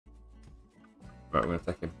Right, we're going to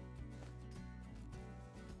take him.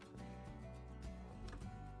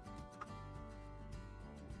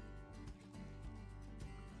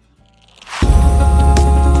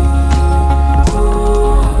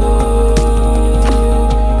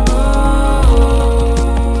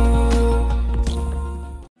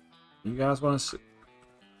 You guys want to see?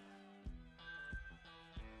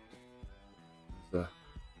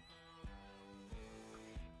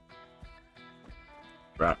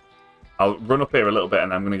 Right. I'll run up here a little bit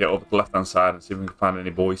and I'm going to get over to the left hand side and see if we can find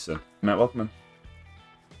any bison. Mate, welcome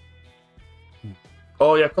in.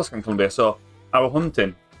 Oh, yeah, of course I can, Columbia. So, I was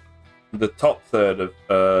hunting the top third of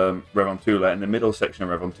Revontula and the middle section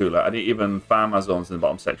of Revontula. I didn't even find my zones in the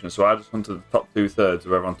bottom section, so I just hunted the top 2/3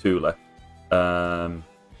 of Revontula.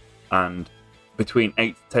 And between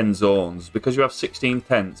 8 to 10 zones, because you have 16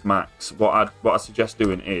 tents max, what I suggest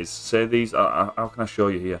doing is, say these, how can I show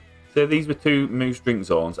you here? Say these were 2 moose drink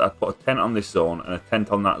zones, I'd put a tent on this zone and a tent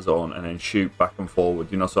on that zone and then shoot back and forward,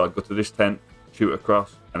 you know, so I'd go to this tent, shoot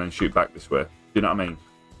across, and then shoot back this way. Do you know what I mean?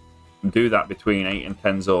 And do that between 8 and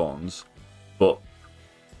 10 zones, but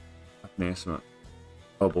I can hear something.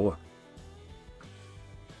 Oh boy.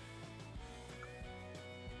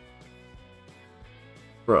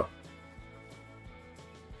 Bro.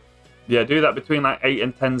 Yeah, do that between like 8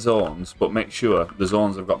 and 10 zones, but make sure the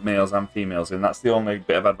zones have got males and females in. That's the only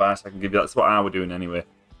bit of advice I can give you. That's what I would doing anyway.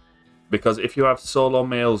 Because if you have solo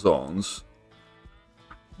male zones,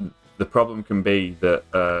 the problem can be that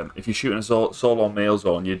if you're shooting a solo male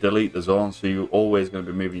zone, you delete the zone, so you're always going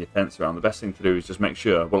to be moving your tents around. The best thing to do is just make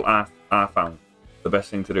sure, well, I found the best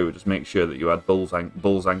thing to do is just make sure that you had bulls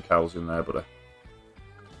and cows in there, buddy.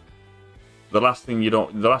 The last thing you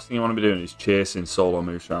want to be doing is chasing solo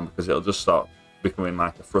moose around, because it'll just start becoming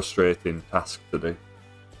like a frustrating task to do.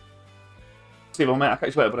 See you, mate. I'll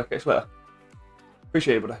catch you later, buddy. Catch you later.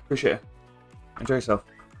 Appreciate it, buddy. Appreciate it. Enjoy yourself.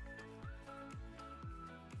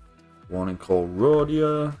 Warning call, Roe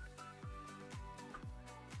Deer.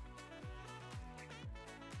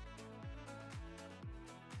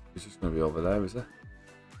 He's just going to be over there, is he?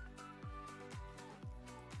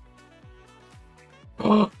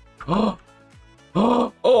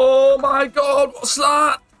 Oh my god, what's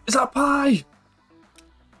that? Is that pie?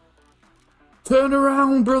 Turn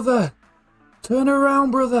around, brother. Turn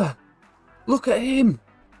around, brother. Look at him.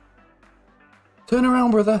 Turn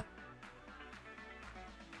around, brother.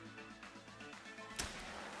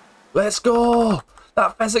 Let's go.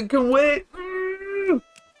 That pheasant can wait.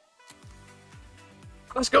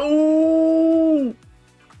 Let's go.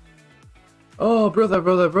 Oh, brother,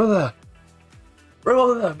 brother, brother.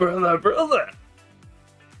 Brother, brother, brother.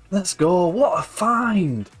 Let's go. What a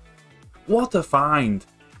find. What a find.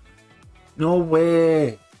 No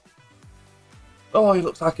way. Oh, he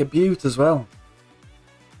looks like a beaut as well.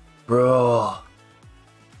 Bro.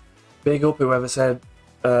 Big up whoever said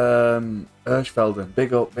Hirschfelden.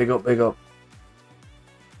 Big up, big up, big up.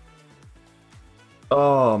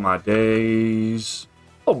 Oh, my days.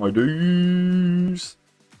 Oh, my days.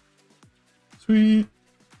 Sweet.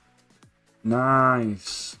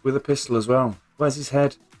 Nice. With a pistol as well. Where's his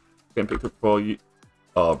head? Getting picked up for you.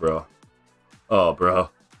 Oh, bro. Oh, bro.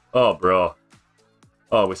 Oh, bro.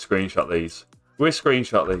 Oh, we screenshot these. We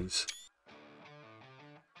screenshot these.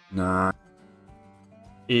 Nah.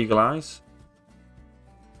 Eagle eyes.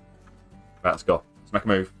 Right, let's go. Let's make a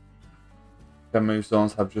move. 10 move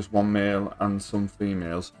zones have just 1 male and some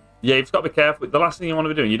females. Yeah, you've got to be careful. The last thing you want to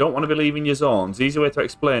be doing, you don't want to be leaving your zones. Easy way to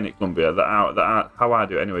explain it, Columbia, how I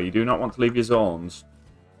do it anyway. You do not want to leave your zones.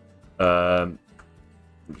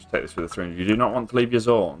 Just take this with a 300. You do not want to leave your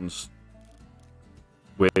zones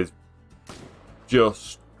with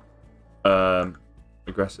just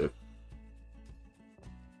aggressive.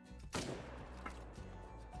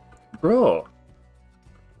 Bro.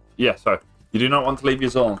 Yeah, sorry. You do not want to leave your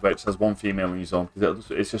zones where it just has 1 female in your zone,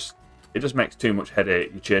 because it just makes too much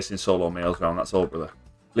headache. You're chasing solo males around. That's all, brother.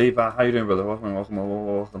 Levi, how you doing, brother? Welcome, welcome, welcome,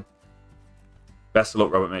 welcome. Best of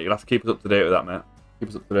luck, Robert, mate. You'll have to keep us up to date with that, mate. Keep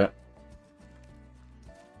us up to date.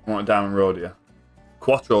 I want a diamond Roe Deer.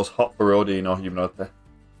 Quattro's hot for Roe Deer, you know, humanote.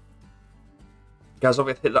 Guys, don't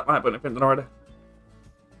forget to hit that like button if you haven't done already.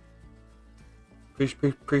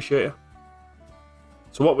 Appreciate you.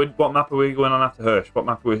 So what map are we going on after Hirsch? What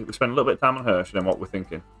map are we spend a little bit of time on Hirsch and then what we're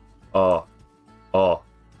thinking?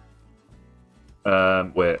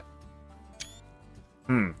 Wait.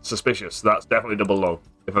 Suspicious. That's definitely double low,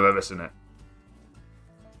 if I've ever seen it.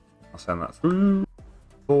 I'll send that through.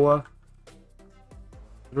 4,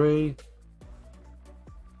 3.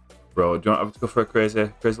 Bro, do you want to go for a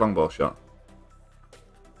crazy longbow shot?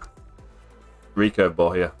 Recurve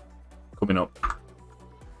bow here. Coming up.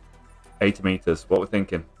 80 meters. What we're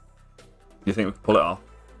thinking? Do you think we can pull it off?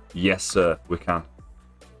 Yes, sir, we can.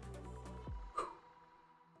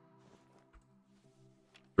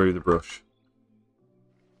 Through the brush.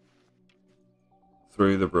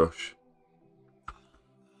 Through the brush.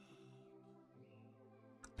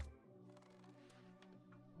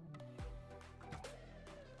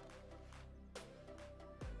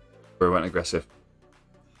 We went aggressive.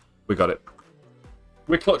 We got it.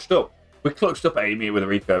 We clutched up. We clutched up at Amy with a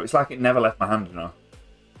recurve. It's like it never left my hand, you know.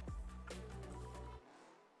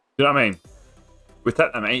 You know what I mean? We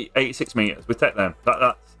take them 86 meters. We take them.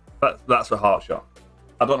 That's a heart shot.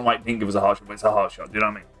 I don't know why it didn't give us a heart shot, but it's a heart shot. Do you know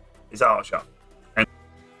what I mean? It's a heart shot. And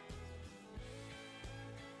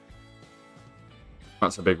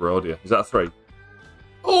that's a big Roe Deer. Is that a 3?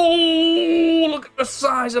 Oh, look at the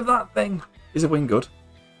size of that thing. Is the wind good?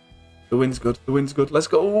 The wind's good. The wind's good. Let's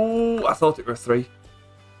go. Oh, I thought it were a 3.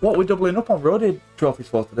 What are we doubling up on Roe Deer trophies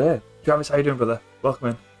for today? Travis, how you doing, brother? Welcome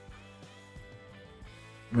in.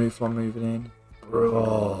 Mouflon moving in.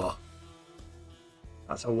 Bro.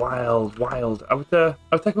 That's a wild. I would take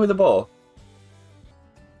it with the ball.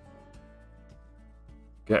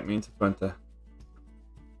 Get me into 20.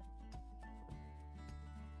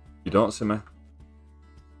 You don't see me.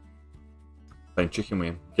 Playing chicken with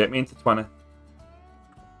him. Get me into 20.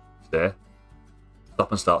 Stay.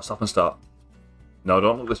 Stop and start. Stop and start. No,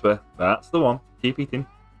 don't look this way. That's the one. Keep eating.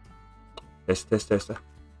 Taste, taste, taste.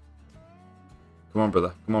 Come on,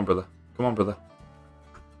 brother. Come on, brother. Come on, brother.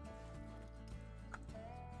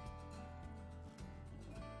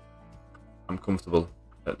 I'm comfortable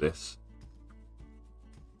at this.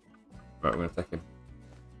 Right, we're going to take him.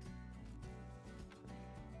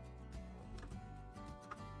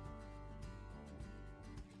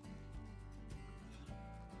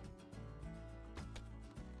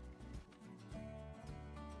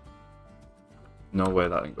 No way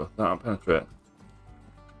that didn't go. That won't penetrate.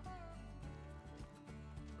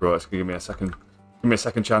 Bro, it's gonna give me a second. Give me a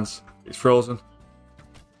second chance. It's frozen.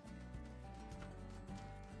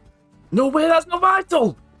 No way, that's not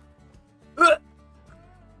vital!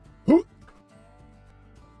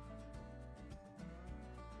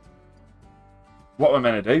 What am I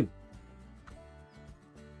meant to do?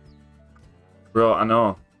 Bro, I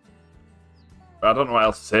know. But I don't know what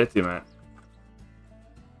else to say to you, mate.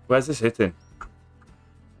 Where's this hitting?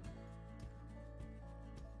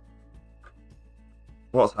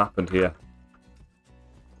 What's happened here?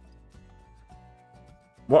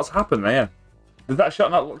 What's happened there? Did that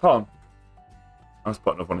shot not look on? I was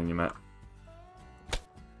putting up one in you, mate.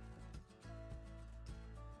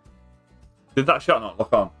 Did that shot not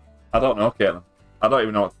look on? I don't know, Caitlin. I don't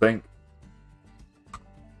even know what to think.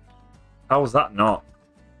 How was that not?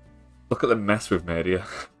 Look at the mess we've made here.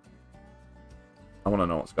 I want to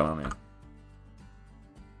know what's going on here.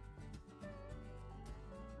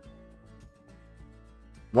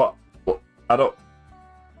 What? I don't...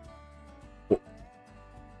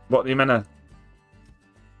 What do you mean?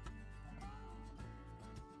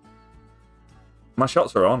 My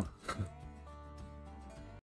shots are on.